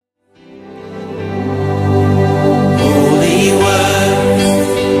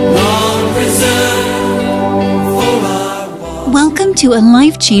to a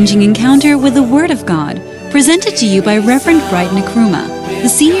life-changing encounter with the Word of God, presented to you by Reverend Bright Nkrumah, the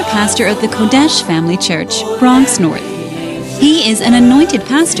senior pastor of the Kodesh Family Church, Bronx North. He is an anointed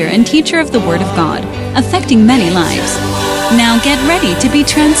pastor and teacher of the Word of God, affecting many lives. Now get ready to be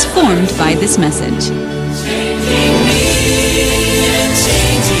transformed by this message.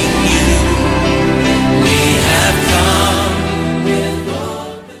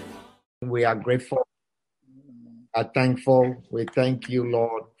 We are grateful, are thankful. We thank you,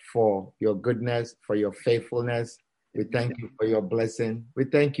 Lord, for your goodness, for your faithfulness. We thank you for your blessing. We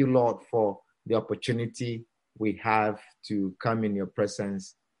thank you, Lord, for the opportunity we have to come in your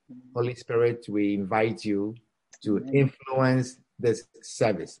presence. Holy Spirit, we invite you to influence this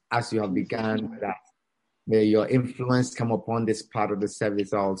service as you have begun with us. May your influence come upon this part of the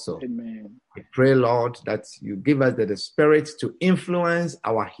service also. Amen. We pray, Lord, that you give us the spirit to influence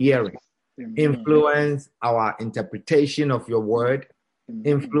our hearing, influence our interpretation of your word,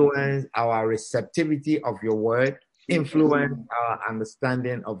 influence our receptivity of your word, influence our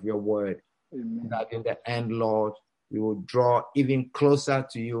understanding of your word. That in the end, Lord, we will draw even closer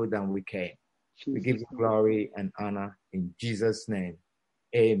to you than we came. We give you glory and honor in Jesus' name.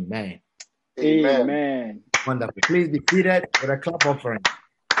 Amen. Amen. Wonderful. Please be seated with a clap offering.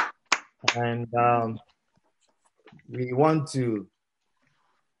 And we want to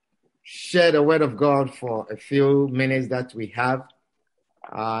share the word of God for a few minutes that we have.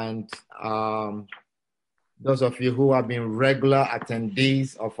 And those of you who have been regular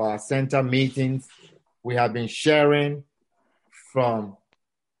attendees of our center meetings, we have been sharing from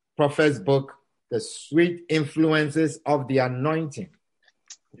Prophet's book, The Sweet Influences of the Anointing.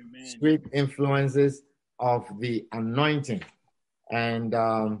 Amen. Sweet Influences of the Anointing. And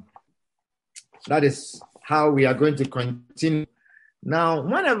that is how we are going to continue. Now,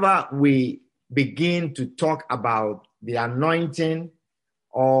 whenever we begin to talk about the anointing,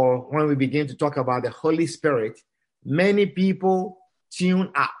 or when we begin to talk about the Holy Spirit, many people tune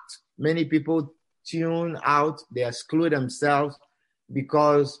out. Many people tune out. They exclude themselves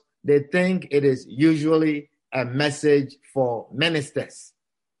because they think it is usually a message for ministers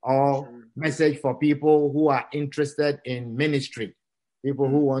or message for people who are interested in ministry, people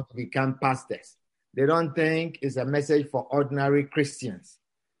who want to become pastors. They don't think it's a message for ordinary Christians.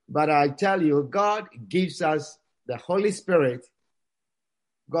 But I tell you, God gives us the Holy Spirit.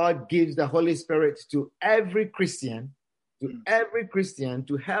 God gives the Holy Spirit to every Christian,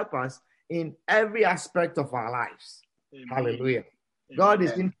 to help us in every aspect of our lives. Amen. Hallelujah. Amen. God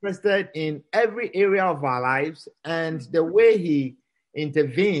is interested in every area of our lives, and the way he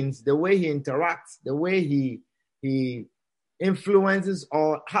intervenes, the way he interacts, the way he influences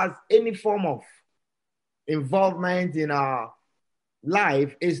or has any form of involvement in our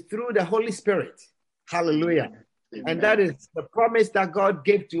life is through the Holy Spirit. Hallelujah. Amen. And that is the promise that God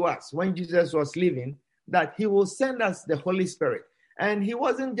gave to us when Jesus was living, that he will send us the Holy Spirit. And he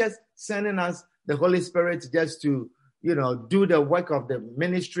wasn't just sending us the Holy Spirit just to, do the work of the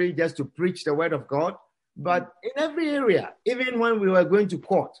ministry, just to preach the word of God, but in every area, even when we were going to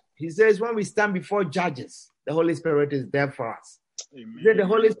court, he says, when we stand before judges, the Holy Spirit is there for us. Amen. The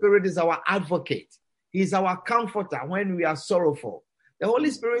Holy Spirit is our advocate. He's our comforter when we are sorrowful. The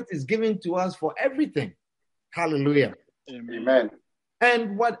Holy Spirit is given to us for everything. Hallelujah. Amen.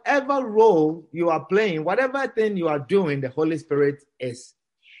 And whatever role you are playing, whatever thing you are doing, the Holy Spirit is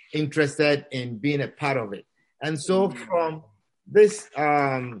interested in being a part of it. And so from this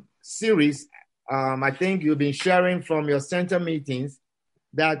series, I think you've been sharing from your center meetings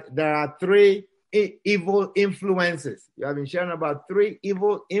that there are three evil influences. You have been sharing about three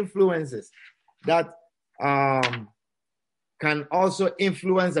evil influences that can also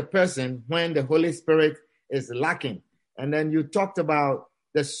influence a person when the Holy Spirit is lacking. And then you talked about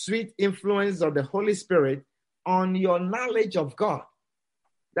the sweet influence of the Holy Spirit on your knowledge of God,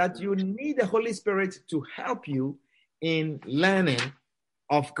 that you need the Holy Spirit to help you in learning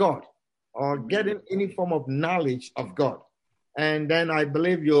of God or getting any form of knowledge of God. And then I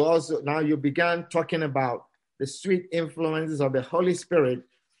believe you began talking about the sweet influences of the Holy Spirit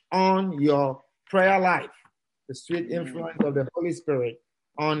on your prayer life, the sweet influence of the Holy Spirit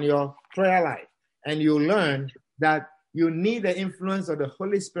on your prayer life. And you learn that you need the influence of the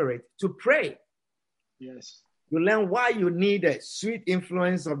Holy Spirit to pray. Yes. You learn why you need the sweet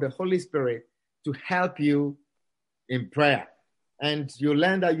influence of the Holy Spirit to help you in prayer. And you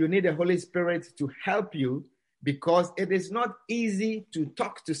learn that you need the Holy Spirit to help you because it is not easy to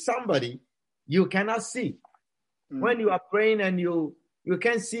talk to somebody you cannot see. When you are praying and you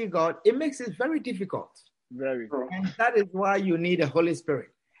can't see God, it makes it very difficult. Very. And that is why you need the Holy Spirit.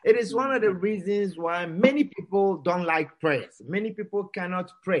 It is one of the reasons why many people don't like prayers. Many people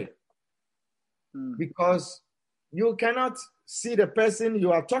cannot pray because you cannot see the person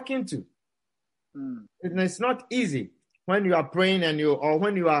you are talking to. And it's not easy when you are praying or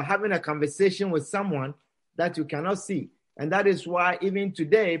when you are having a conversation with someone that you cannot see. And that is why even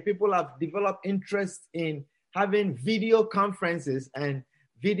today, people have developed interest in having video conferences and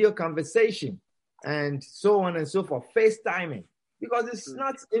video conversation and so on and so forth, FaceTiming. Because it's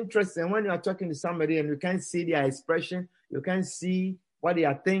not interesting when you are talking to somebody and you can't see their expression, you can't see what they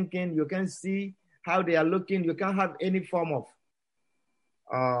are thinking, you can't see how they are looking, you can't have any form of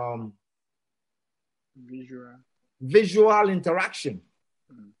visual interaction.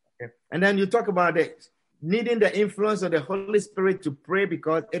 Okay. And then you talk about it, needing the influence of the Holy Spirit to pray,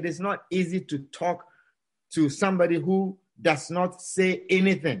 because it is not easy to talk to somebody who does not say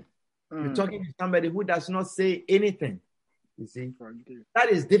anything. You're talking to somebody who does not say anything. You see, that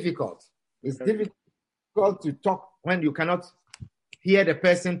is difficult. It's difficult to talk when you cannot hear the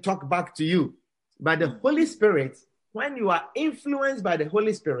person talk back to you. But the Holy Spirit, when you are influenced by the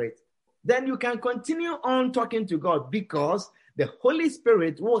Holy Spirit, then you can continue on talking to God, because the Holy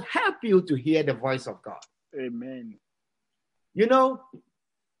Spirit will help you to hear the voice of God. Amen. You know,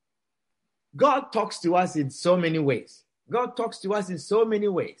 God talks to us in so many ways. God talks to us in so many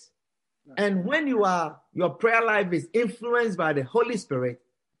ways. And when your prayer life is influenced by the Holy Spirit,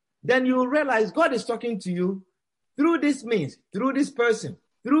 then you will realize God is talking to you through this means, through this person,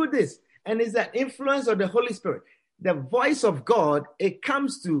 through this. And it's the influence of the Holy Spirit. The voice of God, it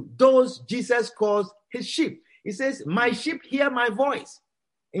comes to those Jesus calls his sheep. He says, my sheep hear my voice.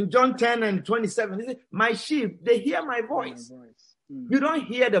 In John 10:27, he says, my sheep, they hear my voice. You don't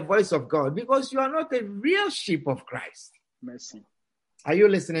hear the voice of God because you are not a real sheep of Christ. Mercy. Are you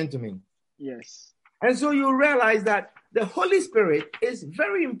listening to me? Yes. And so you realize that the Holy Spirit is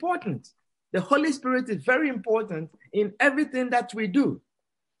very important. The Holy Spirit is very important in everything that we do.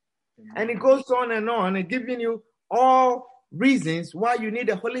 Amen. And it goes on and giving you all reasons why you need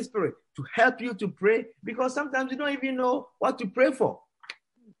the Holy Spirit to help you to pray, because sometimes you don't even know what to pray for.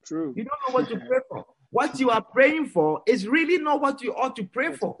 True. You don't know what to pray for. What you are praying for is really not what you ought to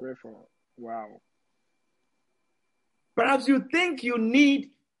pray for. Wow. Perhaps you think you need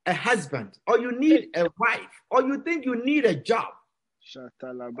a husband, or you need a wife, or you think you need a job,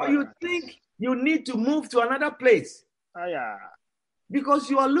 or you think you need to move to another place. Because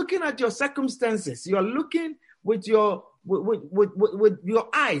you are looking at your circumstances. You are looking with your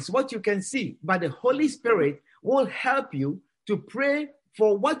eyes, what you can see. But the Holy Spirit will help you to pray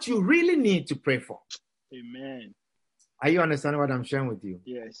for what you really need to pray for. Amen. Are you understanding what I'm sharing with you?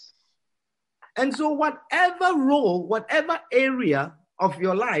 Yes. And so whatever role, whatever area of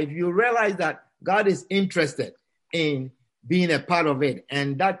your life, you realize that God is interested in being a part of it.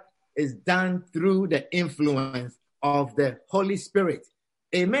 And that is done through the influence of the Holy Spirit.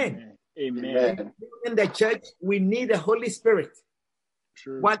 Amen. Amen. In the church, we need the Holy Spirit.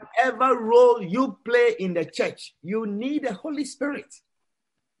 True. Whatever role you play in the church, you need the Holy Spirit.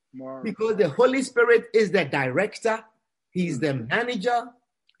 Because the Holy Spirit is the director, he's the manager,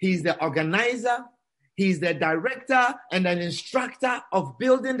 he's the organizer, he's the director and an instructor of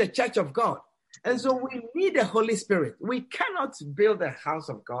building the church of God. And so we need the Holy Spirit. We cannot build the house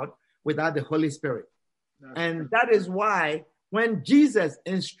of God without the Holy Spirit. And that is why when Jesus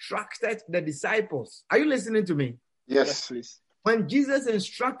instructed the disciples, are you listening to me? Yes, please. When Jesus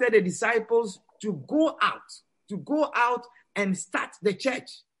instructed the disciples to go out and start the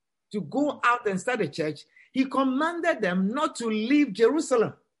church, he commanded them not to leave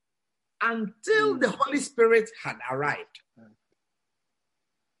Jerusalem until the Holy Spirit had arrived.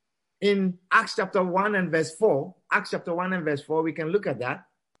 In Acts chapter 1 and verse 4, we can look at that.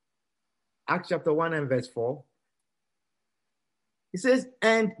 Acts chapter 1 and verse 4. It says,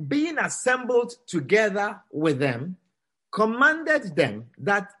 and being assembled together with them, commanded them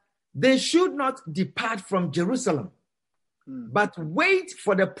that they should not depart from Jerusalem, but wait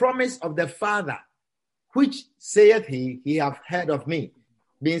for the promise of the Father, which saith he hath heard of me.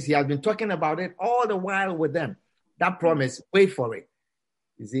 Means he has been talking about it all the while with them. That promise, wait for it.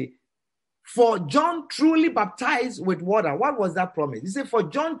 You see, for John truly baptized with water. What was that promise? He said, for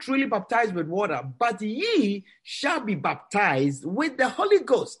John truly baptized with water, but ye shall be baptized with the Holy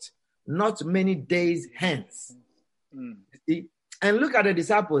Ghost not many days hence. See? And look at the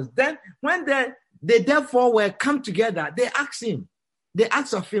disciples. Then when they therefore were come together, they asked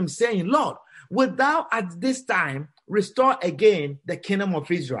of him, saying, Lord, wilt thou at this time restore again the kingdom of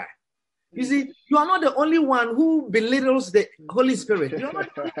Israel? You see, you are not the only one who belittles the Holy Spirit. You are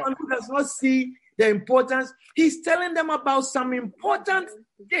not the only one who does not see the importance. He's telling them about some important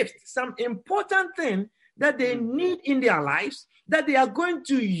gift, some important thing that they need in their lives, that they are going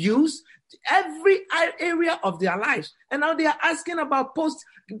to use every area of their lives. And now they are asking about post.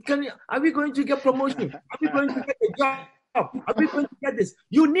 Are we going to get promotion? Are we going to get a job? Are we going to get this?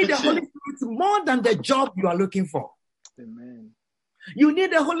 You need the Holy Spirit more than the job you are looking for. Amen. You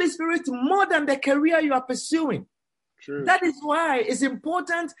need the Holy Spirit more than the career you are pursuing. True. That is why it's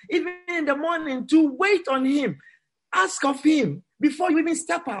important, even in the morning, to wait on Him. Ask of Him before you even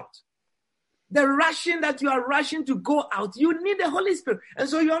step out. The rushing that you are rushing to go out, you need the Holy Spirit. And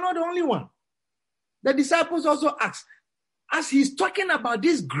so you are not the only one. The disciples also asked, as he's talking about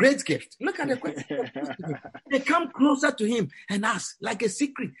this great gift, look at the question. They come closer to him and ask, like a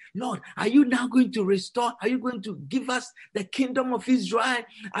secret, Lord, are you now going to restore? Are you going to give us the kingdom of Israel?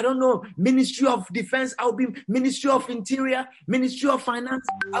 I don't know, Ministry of Defense, I'll be Ministry of Interior, Ministry of Finance,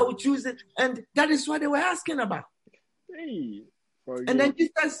 I will choose it. And that is what they were asking about. Hey, and then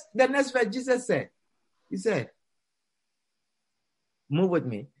Jesus, the next verse, Jesus said, he said, move with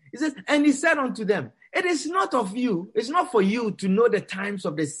me. He says, and he said unto them, it is not of you, it's not for you to know the times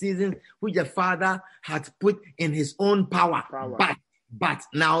of the season which the Father hath put in his own power. But,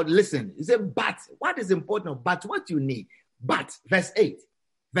 now listen, he said, but, what is important? But what you need? But, verse 8,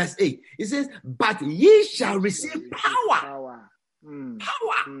 it says, but ye shall receive power.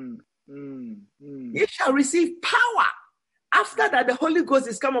 Ye shall receive power. After that, the Holy Ghost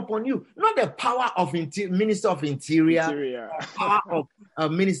is come upon you. Not the power of Minister of Interior. Power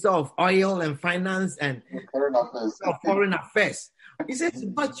of Minister of Oil and Finance and Foreign Affairs. He says,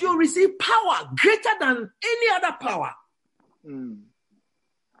 but you receive power greater than any other power.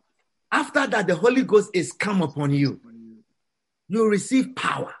 After that, the Holy Ghost is come upon you. You receive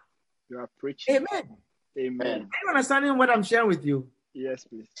power. You are preaching. Amen. Are you understanding what I'm sharing with you? Yes,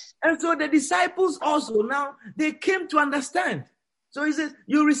 please. And so the disciples also now, they came to understand. So he says,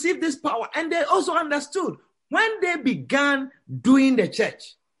 you receive this power. And they also understood when they began doing the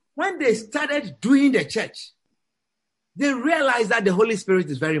church, when they started doing the church, they realized that the Holy Spirit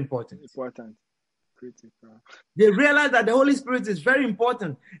is very important. Critical. They realized that the Holy Spirit is very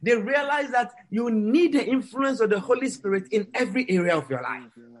important. They realized that you need the influence of the Holy Spirit in every area of your life.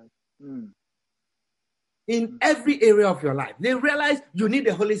 In every area of your life. They realize you need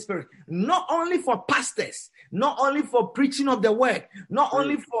the Holy Spirit, not only for pastors, not only for preaching of the word, not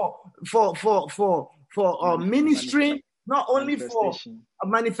only for ministry, not only for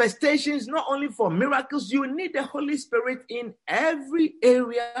manifestations, not only for miracles. You need the Holy Spirit in every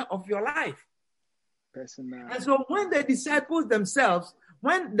area of your life. Personal. And so when the disciples themselves,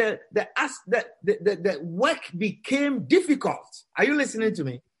 when the work became difficult, are you listening to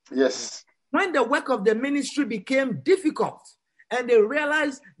me? Yes. When the work of the ministry became difficult and they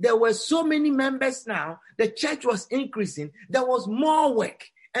realized there were so many members now, the church was increasing, there was more work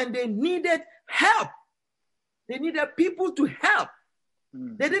and they needed help. They needed people to help.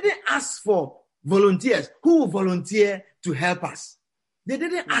 They didn't ask for volunteers. Who will volunteer to help us? They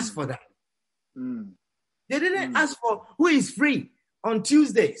didn't ask for that. They didn't ask for who is free on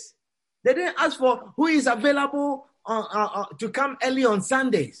Tuesdays. They didn't ask for who is available to come early on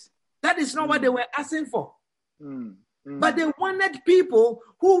Sundays. That is not what they were asking for. But they wanted people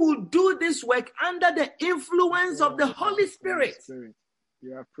who would do this work under the influence of the Holy Spirit.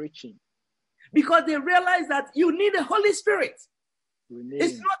 You are preaching. Because they realized that you need the Holy Spirit.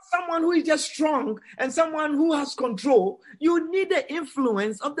 It's not someone who is just strong and someone who has control. You need the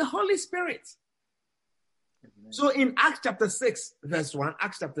influence of the Holy Spirit. Amen. So in Acts chapter 6, verse 1,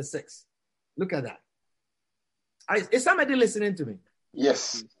 Acts chapter 6, look at that. Is somebody listening to me?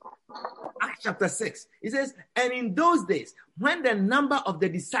 Yes. Acts chapter 6. It says, and in those days, when the number of the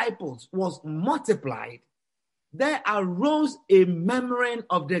disciples was multiplied, there arose a murmuring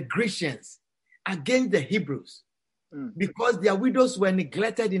of the Grecians against the Hebrews because their widows were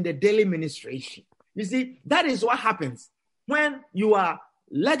neglected in the daily ministration. You see, that is what happens when you are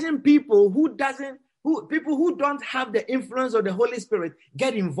letting people who don't have the influence of the Holy Spirit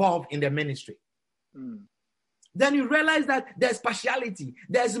get involved in the ministry. Then you realize that there's partiality,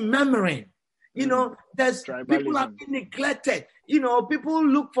 there's murmuring, there's tribalism. People are being neglected. People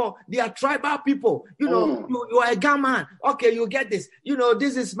look for their tribal people. You are a gaman. Okay, you get this.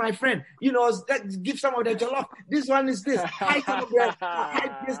 This is my friend. Give some of the jollof. This one is this. Hide some of the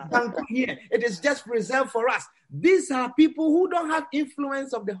hide this banku here. It is just reserved for us. These are people who don't have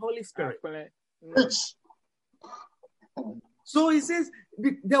influence of the Holy Spirit. So he says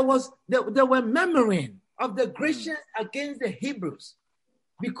there were murmuring of the Grecians against the Hebrews.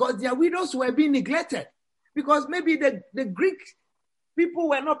 because their widows were being neglected. Because maybe the Greek people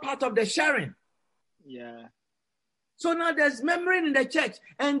were not part of the sharing. Yeah. So now there's murmuring in the church.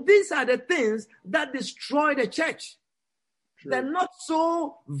 And these are the things that destroy the church. True. They're not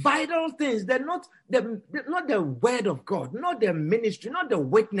so vital things. They're not the word of God, not the ministry, not the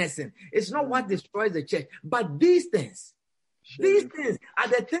witnessing. It's not what destroys the church. But these things, these things are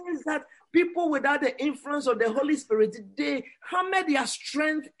the things that people without the influence of the Holy Spirit, they hammer their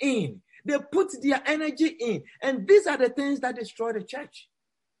strength in. They put their energy in. And these are the things that destroy the church.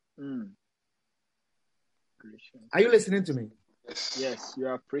 Are you listening to me? Yes, you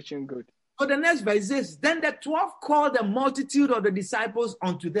are preaching good. So the next verse is, then the 12 called the multitude of the disciples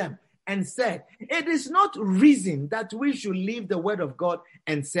unto them and said, it is not reason that we should leave the word of God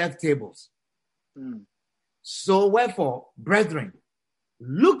and serve tables. So wherefore, brethren,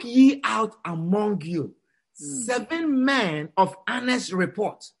 look ye out among you 7 men of honest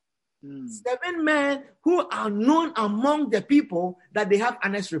report. 7 men who are known among the people that they have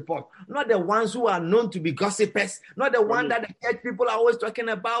honest report. Not the ones who are known to be gossipers. Not the one that the church people are always talking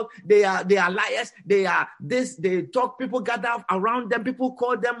about. They are liars. They are this. They talk. People gather around them. People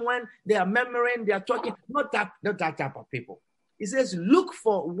call them when they are murmuring. They are talking. Not that type of people. He says, look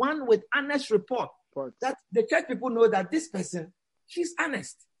for one with honest report. That the church people know that this person, she's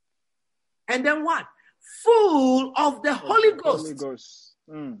honest. And then what? Full of the Holy Ghost.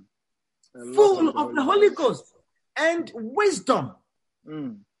 Full of the Holy Ghost and wisdom,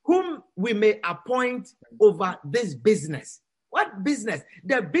 whom we may appoint over this business. What business?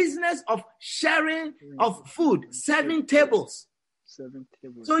 The business of sharing of food, 7 tables. 7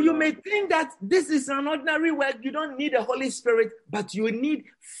 tables. So you may think that this is an ordinary work. You don't need the Holy Spirit, but you need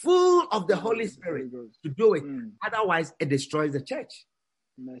full of the Holy Spirit to do it. Otherwise, it destroys the church.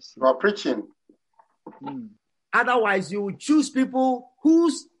 You are preaching. Otherwise, you will choose people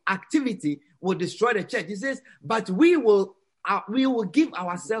whose activity will destroy the church. He says, but we will give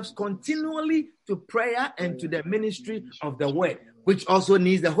ourselves continually to prayer and to the ministry of the word, which also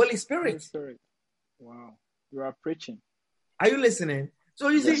needs the Holy Spirit. Wow, you are preaching. Are you listening? So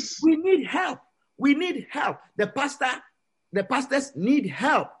you see, we need help. We need help. The pastors need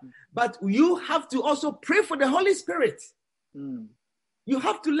help, but you have to also pray for the Holy Spirit. You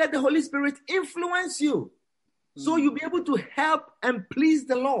have to let the Holy Spirit influence you. So you'll be able to help and please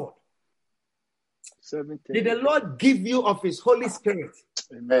the Lord. May the Lord give you of his Holy Spirit.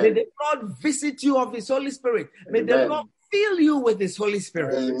 Amen. May the Lord visit you of his Holy Spirit. May the Lord fill you with his Holy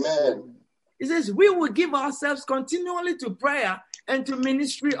Spirit. Amen. He says, we will give ourselves continually to prayer and to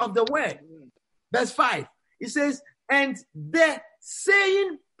ministry of the word. Verse 5, he says, and the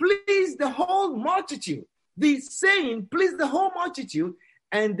saying pleased the whole multitude. The saying pleased the whole multitude,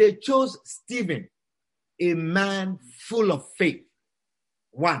 and they chose Stephen, a man full of faith,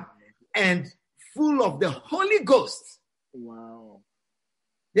 and full of the Holy Ghost. Wow.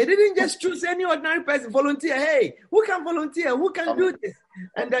 They didn't just choose any ordinary person, volunteer. Hey, who can volunteer? Who can do this?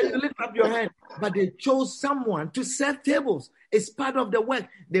 And then you lift up your hand. But they chose someone to serve tables. It's part of the work.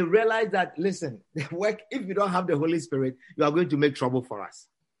 They realized that, listen, the work, if you don't have the Holy Spirit, you are going to make trouble for us.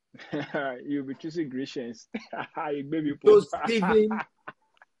 You'll be choosing Christians. So Stephen,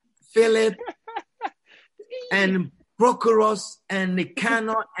 Philip, and Prochorus, and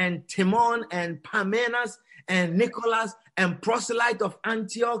Nicanor, and Timon, and Parmenas, and Nicholas, and proselyte of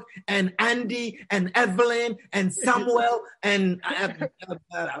Antioch, and Andy, and Evelyn, and Samuel, and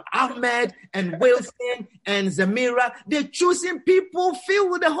Ahmed, and Wilson, and Zamira. They're choosing people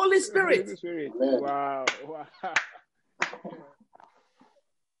filled with the Holy Spirit. Wow.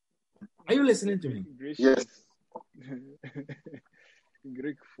 Are you listening to me? Yes.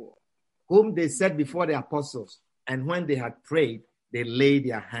 Greek 4. Whom they set before the apostles, and when they had prayed, they laid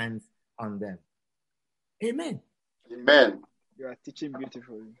their hands on them. Amen. Amen. You are teaching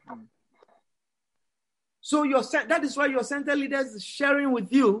beautifully. So that is why your center leaders are sharing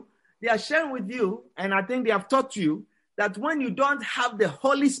with you. They are sharing with you, and I think they have taught you that when you don't have the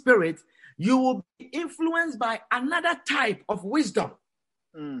Holy Spirit, you will be influenced by another type of wisdom.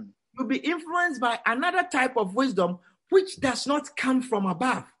 You'll be influenced by another type of wisdom which does not come from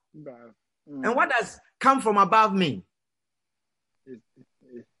above. And what does come from above mean?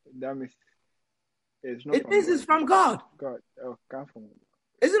 That means it means it's from God. God. Oh, come from God.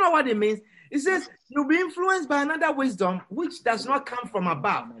 Isn't that what it means? It says you'll be influenced by another wisdom which does not come from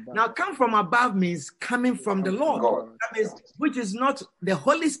above. Now, come from above means coming from the Lord. God. That means which is not the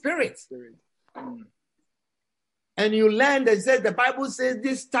Holy Spirit. And you learn that says the Bible says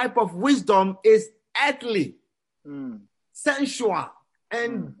this type of wisdom is earthly, sensual,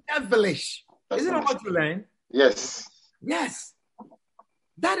 and devilish. Isn't that what you learn? Yes. Yes.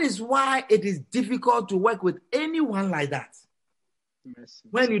 That is why it is difficult to work with anyone like that. Mercy.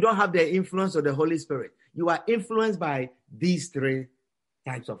 When you don't have the influence of the Holy Spirit, you are influenced by these three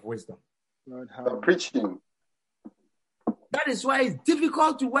types of wisdom. Lord, You are have preaching. That is why it's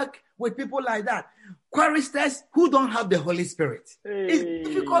difficult to work with people like that. Choristers who don't have the Holy Spirit. It's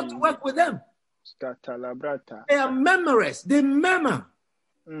difficult to work with them. Scatalabrata. They are memorists. They murmur.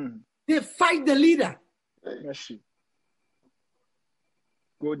 They fight the leader. Mercy.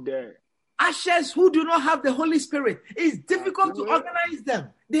 Go there. Ushers who do not have the Holy Spirit. It's difficult to organize them.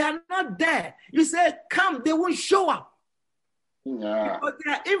 They are not there. You say, come, they won't show up. Yeah. But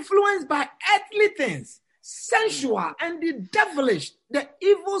they are influenced by earthly things, sensual and the devilish. The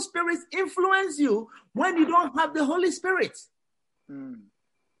evil spirits influence you when you don't have the Holy Spirit.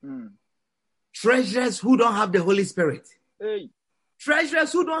 Treasurers who don't have the Holy Spirit. Hey.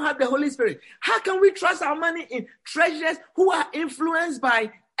 Treasurers who don't have the Holy Spirit. How can we trust our money in treasurers who are influenced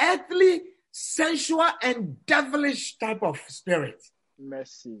by earthly, sensual, and devilish type of spirit?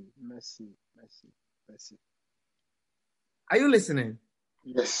 Mercy, mercy, mercy, mercy. Are you listening?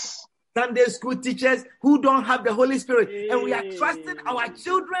 Yes. Sunday school teachers who don't have the Holy Spirit, and we are trusting our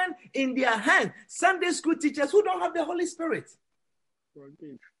children in their hands. Sunday school teachers who don't have the Holy Spirit.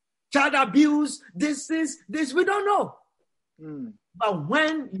 Forgive. Child abuse, this, we don't know. But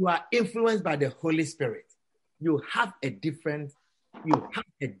when you are influenced by the Holy Spirit, you have a different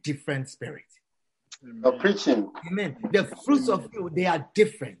spirit. You are preaching. Amen. The fruits of you, they are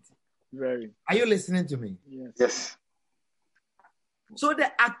different. Very. Are you listening to me? Yes. Yes. So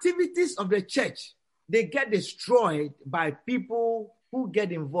the activities of the church, they get destroyed by people who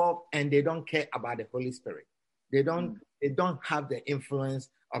get involved and they don't care about the Holy Spirit. They don't have the influence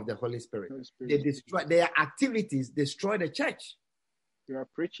of the Holy Spirit. They destroy their activities, destroy the church. You are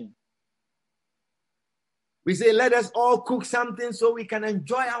preaching. We say, let us all cook something so we can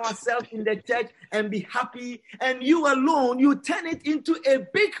enjoy ourselves in the church and be happy. And you alone, you turn it into a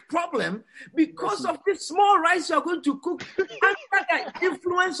big problem because of this small rice you're going to cook. Under the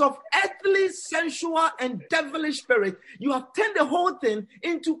influence of earthly, sensual, and devilish spirit, you have turned the whole thing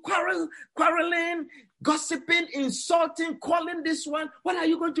into quarreling, gossiping, insulting, calling this one. What are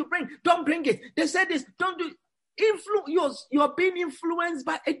you going to bring? Don't bring it. They said this. Don't do it. You're being influenced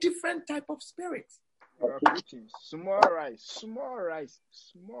by a different type of spirit. You are preaching. Small rice.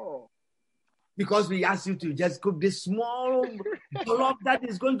 Because we asked you to just cook this small jollof that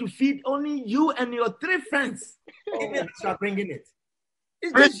is going to feed only you and your 3 friends. Even if you are bringing it.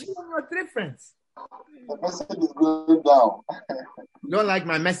 It's just you and your 3 friends. The message is going down. You don't like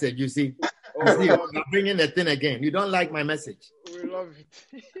my message, you see. You're bringing the thing again. You don't like my message. We love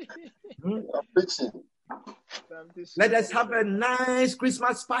it. You are preaching. Let us have a nice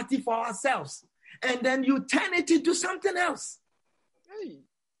Christmas party for ourselves. And then you turn it into something else. Hey.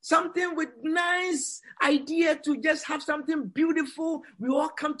 Something with nice idea to just have something beautiful. We all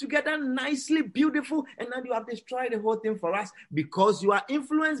come together nicely, beautiful. And then you have destroyed the whole thing for us because you are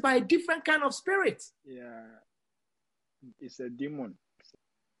influenced by a different kind of spirit. Yeah. It's a demon.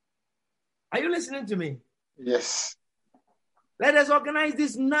 Are you listening to me? Yes. Let us organize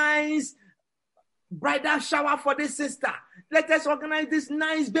this nice bridal shower for this sister. Let us organize this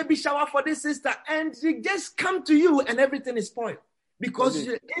nice baby shower for this sister. And they just come to you and everything is spoiled. Because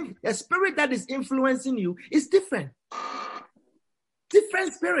the spirit that is influencing you is different.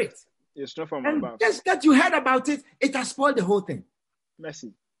 Different spirit. It's not from and above. Just that you heard about it, it has spoiled the whole thing.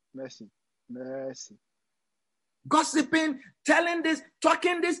 Mercy. Gossiping, telling this,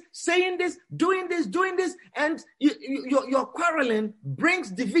 talking this, saying this, doing this, and your quarreling brings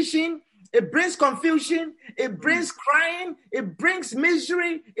division. It brings confusion, it brings crying, it brings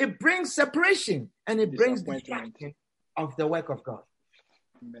misery, it brings separation, and it brings distraction of the work of God.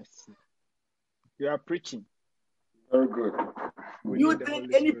 Mercy. You are preaching. Very good. You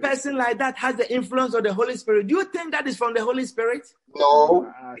think any person like that has the influence of the Holy Spirit? Do you think that is from the Holy Spirit? No.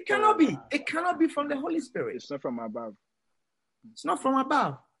 It cannot be. It cannot be from the Holy Spirit. It's not from above. It's not from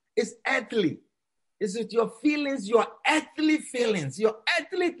above. It's earthly. Is it your feelings, your earthly feelings, your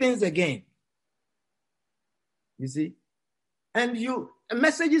earthly things again? You see? And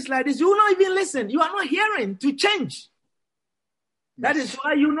messages like this, you will not even listen. You are not hearing to change. That is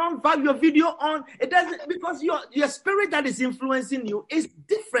why you don't have your video on. It doesn't, because your spirit that is influencing you is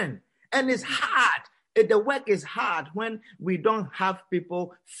different and it's hard. The work is hard when we don't have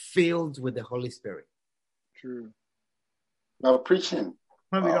people filled with the Holy Spirit. True. Now preaching.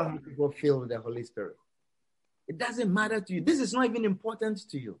 When we don't have people filled with the Holy Spirit. It doesn't matter to you. This is not even important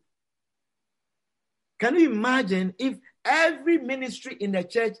to you. Can you imagine if every ministry in the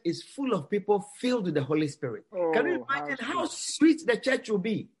church is full of people filled with the Holy Spirit. Can you imagine how sweet the church will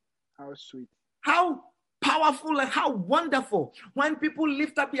be? How sweet. How powerful and how wonderful. When people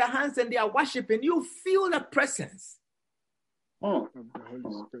lift up their hands and they are worshiping, you feel the presence of the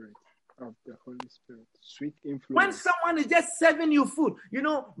Holy Spirit. Of the Holy Spirit. Sweet influence. When someone is just serving you food.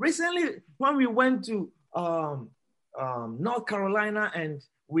 Recently when we went to North Carolina and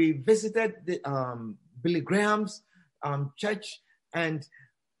we visited the Billy Graham's church, and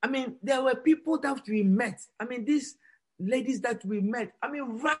there were people that we met. These ladies that we met,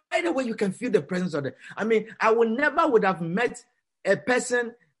 right away you can feel the presence of them. I would have met a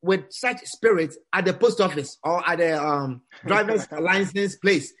person with such spirit at the post office or at the driver's license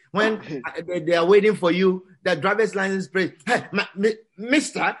place when they are waiting for you. The driver's license place. Hey,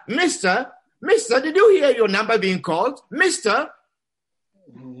 Mister, did you hear your number being called, Mister?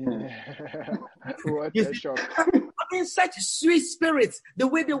 What a shock. Such sweet spirits, the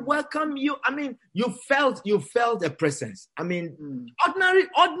way they welcome you. You felt a presence.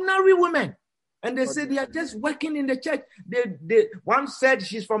 Ordinary women. And they say they are just working in the church. They one said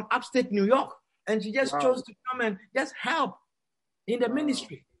she's from upstate New York, and she just chose to come and just help in the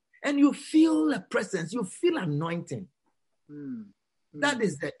ministry. And you feel a presence, you feel anointing. That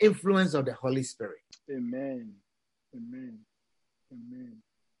is the influence of the Holy Spirit. Amen.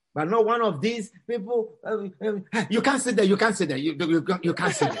 But not one of these people. You can't sit there. You can't sit there. You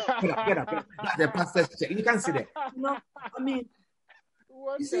can't sit there. Get up. The pastor's chair. You can't sit there.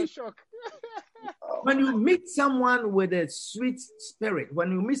 What a shock. When you meet someone with a sweet spirit,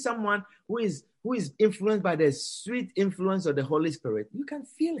 when you meet someone who is influenced by the sweet influence of the Holy Spirit, you can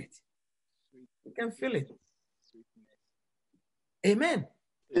feel it. You can feel it. Amen.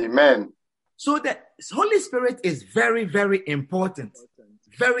 Amen. So the Holy Spirit is very, very important.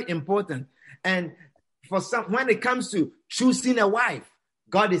 Very important. And for some, when it comes to choosing a wife,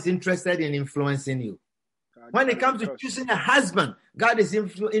 God is interested in influencing you. When it comes to choosing a husband, God is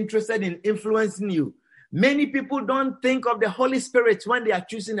interested in influencing you. Many people don't think of the Holy Spirit when they are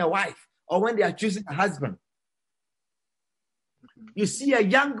choosing a wife or when they are choosing a husband. You see a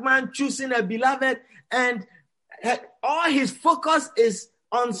young man choosing a beloved, and all his focus is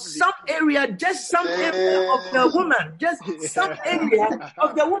on some area, just some area of the woman, just some area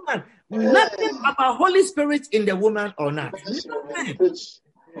of the woman. Nothing about Holy Spirit in the woman or not. Nothing.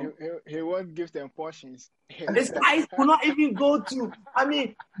 He won't give them portions. His eyes will not even go to,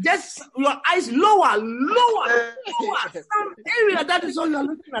 just your eyes lower. Some area, that is all you're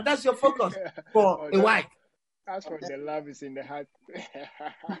looking at. That's your focus for a wife. As for the love is in the heart.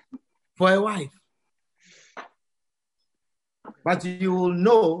 For a wife. But you will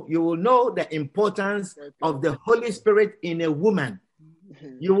know the importance of the Holy Spirit in a woman.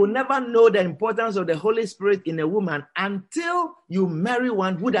 You will never know the importance of the Holy Spirit in a woman until you marry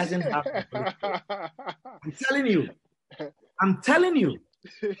one who doesn't have the Holy Spirit. I'm telling you.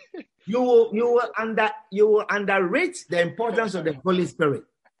 You will underrate the importance of the Holy Spirit.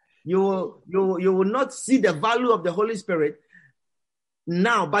 You will not see the value of the Holy Spirit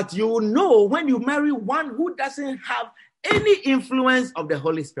now, but you will know when you marry one who doesn't have any influence of the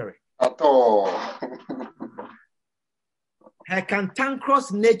Holy Spirit. At all. Her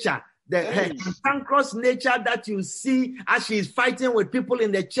cantankerous nature, her cantankerous nature that you see as she is fighting with people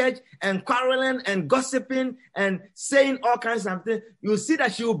in the church and quarreling and gossiping and saying all kinds of things, you see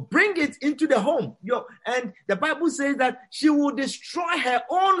that she will bring it into the home. And the Bible says that she will destroy her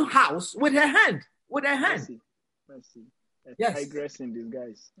own house with her hand. Mercy. Yes. Tigress in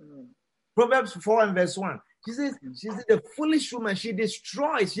disguise. Proverbs 4 and verse 1. She says, the foolish woman, she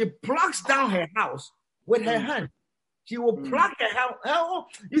destroys, she plucks down her house with her hand. She will pluck her house.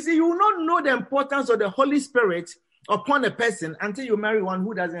 You see, you will not know the importance of the Holy Spirit upon a person until you marry one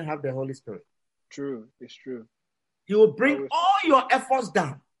who doesn't have the Holy Spirit. True, it's true. He will bring all your efforts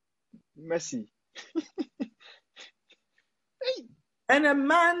down. Mercy. And a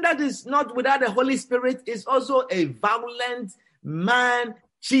man that is not without the Holy Spirit is also a violent man,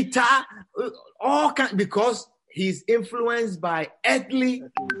 cheater, because he's influenced by earthly,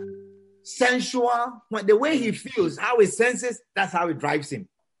 sensual, the way he feels, how he senses, that's how it drives him.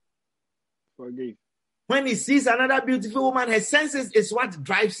 Forgive. When he sees another beautiful woman, his senses is what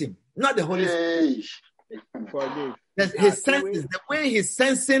drives him, not the Holy Spirit. Forgive. His senses, the way he's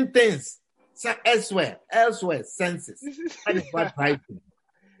sensing things, elsewhere, senses. That is what drives him.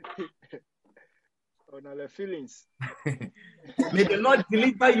 The feelings. May the Lord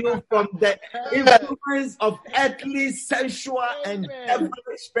deliver you from the influence of earthly, sensual, and devilish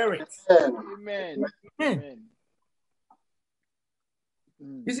spirits. Amen.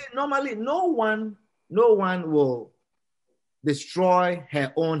 You see, normally no one will destroy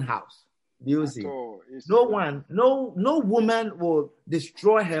her own house. Do you see? It's No woman will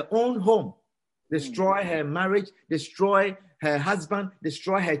destroy her own home, destroy her marriage, destroy her husband,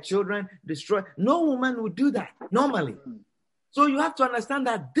 destroy her children, no woman would do that normally. So you have to understand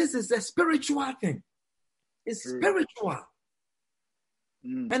that this is a spiritual thing. It's spiritual.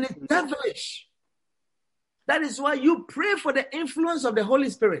 And it's devilish. That is why you pray for the influence of the Holy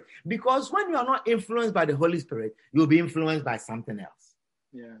Spirit. Because when you are not influenced by the Holy Spirit, you'll be influenced by something else.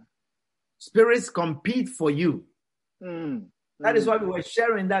 Yeah. Spirits compete for you. That is why we were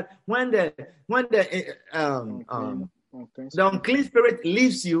sharing that when the unclean spirit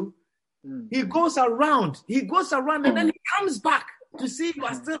leaves you, he goes around and then he comes back to see you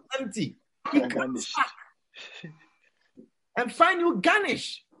are still empty. He comes back and find you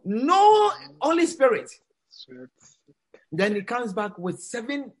garnished. No Holy Spirit. Then he comes back with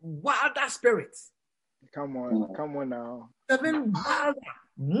 7 wilder spirits. Come on now. 7 wilder,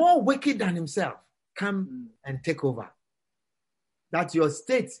 more wicked than himself, come and take over. That your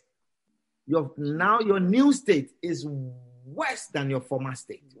state, your new state is worse than your former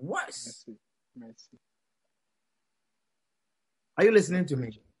state. Worse. Mercy. Are you listening to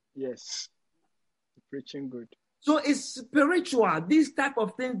me? Yes. Preaching good. So it's spiritual. These type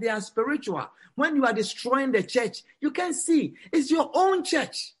of things, they are spiritual. When you are destroying the church, you can see it's your own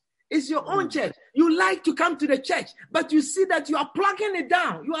church. It's your own church. You like to come to the church, but you see that you are plugging it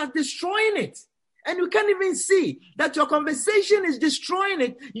down. You are destroying it. And you can't even see that your conversation is destroying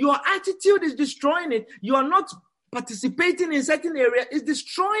it. Your attitude is destroying it. You are not participating in certain area, is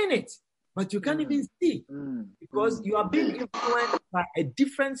destroying it. But you can't even see because you are being influenced by a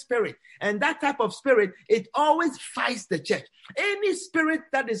different spirit. And that type of spirit, it always fights the church. Any spirit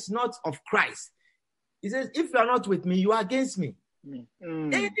that is not of Christ, he says, if you are not with me, you are against me.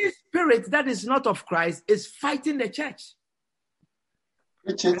 Any spirit that is not of Christ is fighting the church.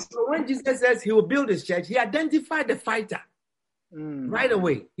 So when Jesus says he will build his church, he identified the fighter right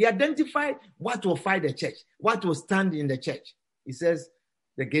away. He identified what will fight the church, what will stand in the church. He says,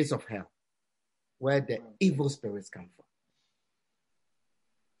 the gates of hell, where the evil spirits come from.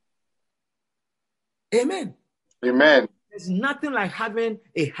 Amen. Amen. There's nothing like having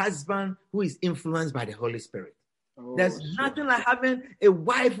a husband who is influenced by the Holy Spirit. There's nothing like having a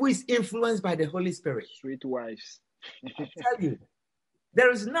wife who is influenced by the Holy Spirit. Sweet wives. I tell you, there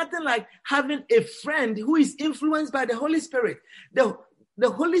is nothing like having a friend who is influenced by the Holy Spirit. The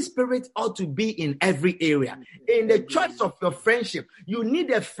Holy Spirit ought to be in every area. In the choice of your friendship, you need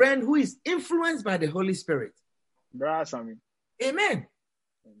a friend who is influenced by the Holy Spirit. Amen.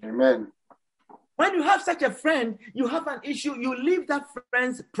 Amen. When you have such a friend, you have an issue, you leave that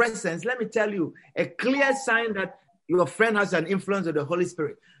friend's presence. Let me tell you, a clear sign that your friend has an influence of the Holy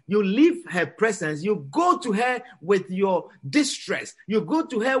Spirit. You leave her presence, you go to her with your distress, you go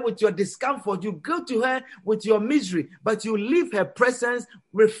to her with your discomfort, you go to her with your misery, but you leave her presence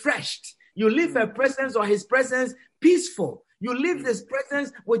refreshed. You leave her presence or his presence peaceful. You leave this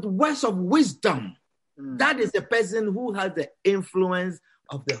presence with words of wisdom. That is the person who has the influence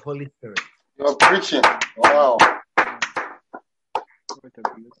of the Holy Spirit. You're preaching. Wow.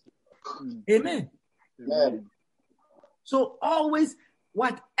 Amen. Amen. So always,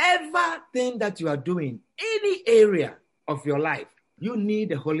 whatever thing that you are doing, any area of your life, you need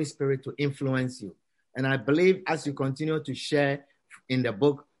the Holy Spirit to influence you. And I believe as you continue to share in the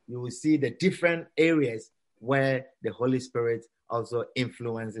book, you will see the different areas where the Holy Spirit also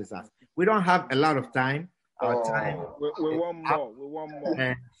influences us. We don't have a lot of time. Our time. We want more. We want more.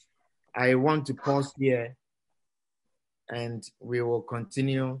 And I want to pause here, and we will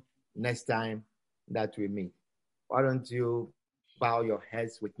continue next time that we meet. Why don't you bow your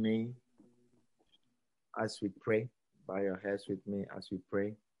heads with me as we pray? Bow your heads with me as we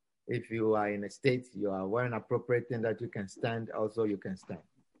pray. If you are in a state, you are wearing appropriate thing that you can stand, also you can stand.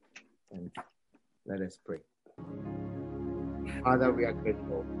 And let us pray. Father, we are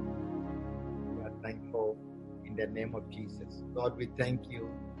grateful. We are thankful in the name of Jesus. Lord, we thank you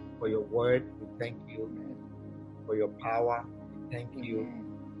for your word. We thank you for your power. We thank you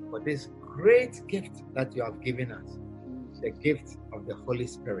for this great gift that you have given us, the gift of the Holy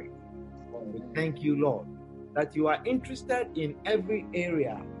Spirit. We thank you, Lord, that you are interested in every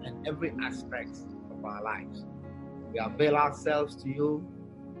area and every aspect of our lives. We avail ourselves to you,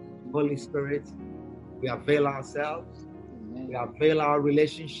 Holy Spirit. We avail ourselves. We avail our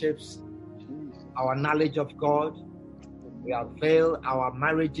relationships, our knowledge of God. We avail our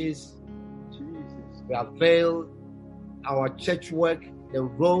marriages. We avail our church work, the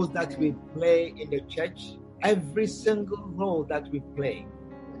roles that we play in the church, every single role that we play.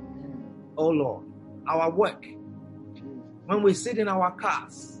 Oh Lord, our work, when we sit in our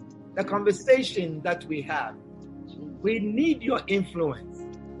cars, the conversation that we have. We need your influence.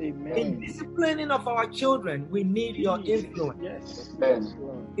 Amen. In disciplining of our children, we need your influence. Yes. Amen. Yes,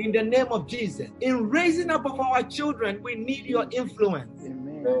 Lord. In the name of Jesus. In raising up of our children, we need your influence.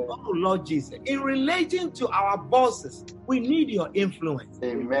 Amen. Oh, Lord Jesus. In relating to our bosses, we need your influence.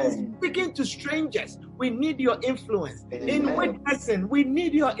 Amen. Speaking to strangers, we need your influence. In Amen. witnessing, we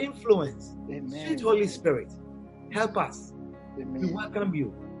need your influence. Amen. Sweet Holy Spirit, help us. We Amen. welcome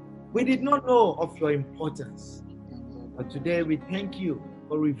you. We did not know of your importance, but today we thank you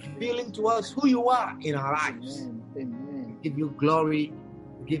for revealing to us who you are in our lives. Amen. Amen. Give you glory,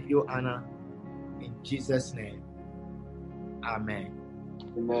 give you honor. In Jesus' name, amen.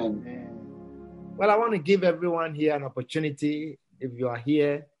 Amen. Amen. Well, I want to give everyone here an opportunity. If you are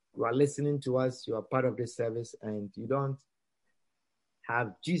here, you are listening to us, you are part of this service, and you don't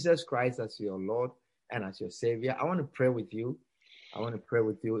have Jesus Christ as your Lord and as your Savior, I want to pray with you.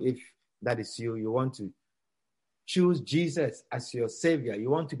 If that is you, you want to choose Jesus as your Savior. You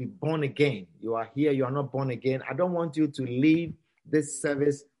want to be born again. You are here, you are not born again. I don't want you to leave this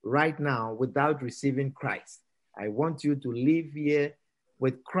service right now without receiving Christ. I want you to live here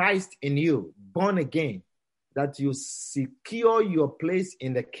with Christ in you, born again, that you secure your place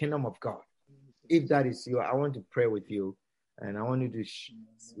in the kingdom of God. If that is you, I want to pray with you, and I want you to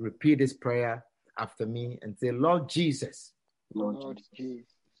repeat this prayer after me and say, Lord Jesus, Lord Jesus,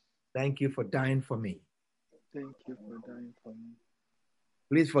 thank you for dying for me. thank you for dying for me.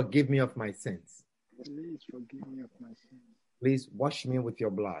 Please forgive me of my sins. Please forgive me of my sins. Please wash me with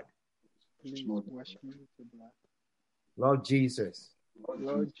your blood. Please wash me with your blood. Lord Jesus,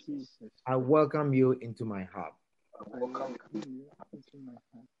 Lord Jesus, I welcome you into my heart. I welcome you into my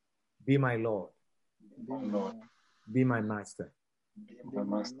heart. Be my Lord. Be my Lord. Be my master. Be my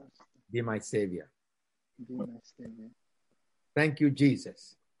master. Be my Savior. Be my Savior. Thank you,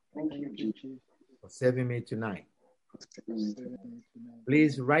 Jesus, Thank you, Jesus, for saving me tonight. for saving me tonight.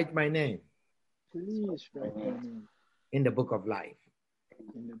 Please write my name Please write my name in the book of life.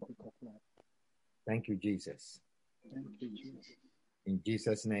 in the book of life. Thank you, Jesus. Thank you, Jesus. In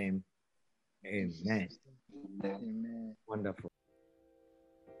Jesus' name, amen. Amen. Wonderful.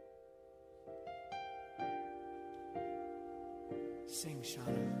 Sing,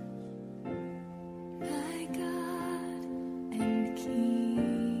 Shauna. My God and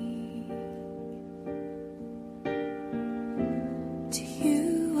King, to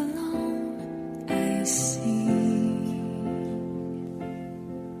you alone I sing.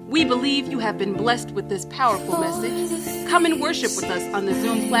 We believe you have been blessed with this powerful message. Come and worship with us on the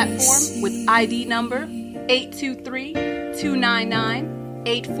Zoom platform with ID number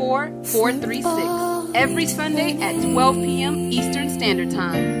 823-299-84436 every Sunday at 12 p.m. Eastern Standard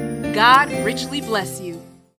Time. God richly bless you.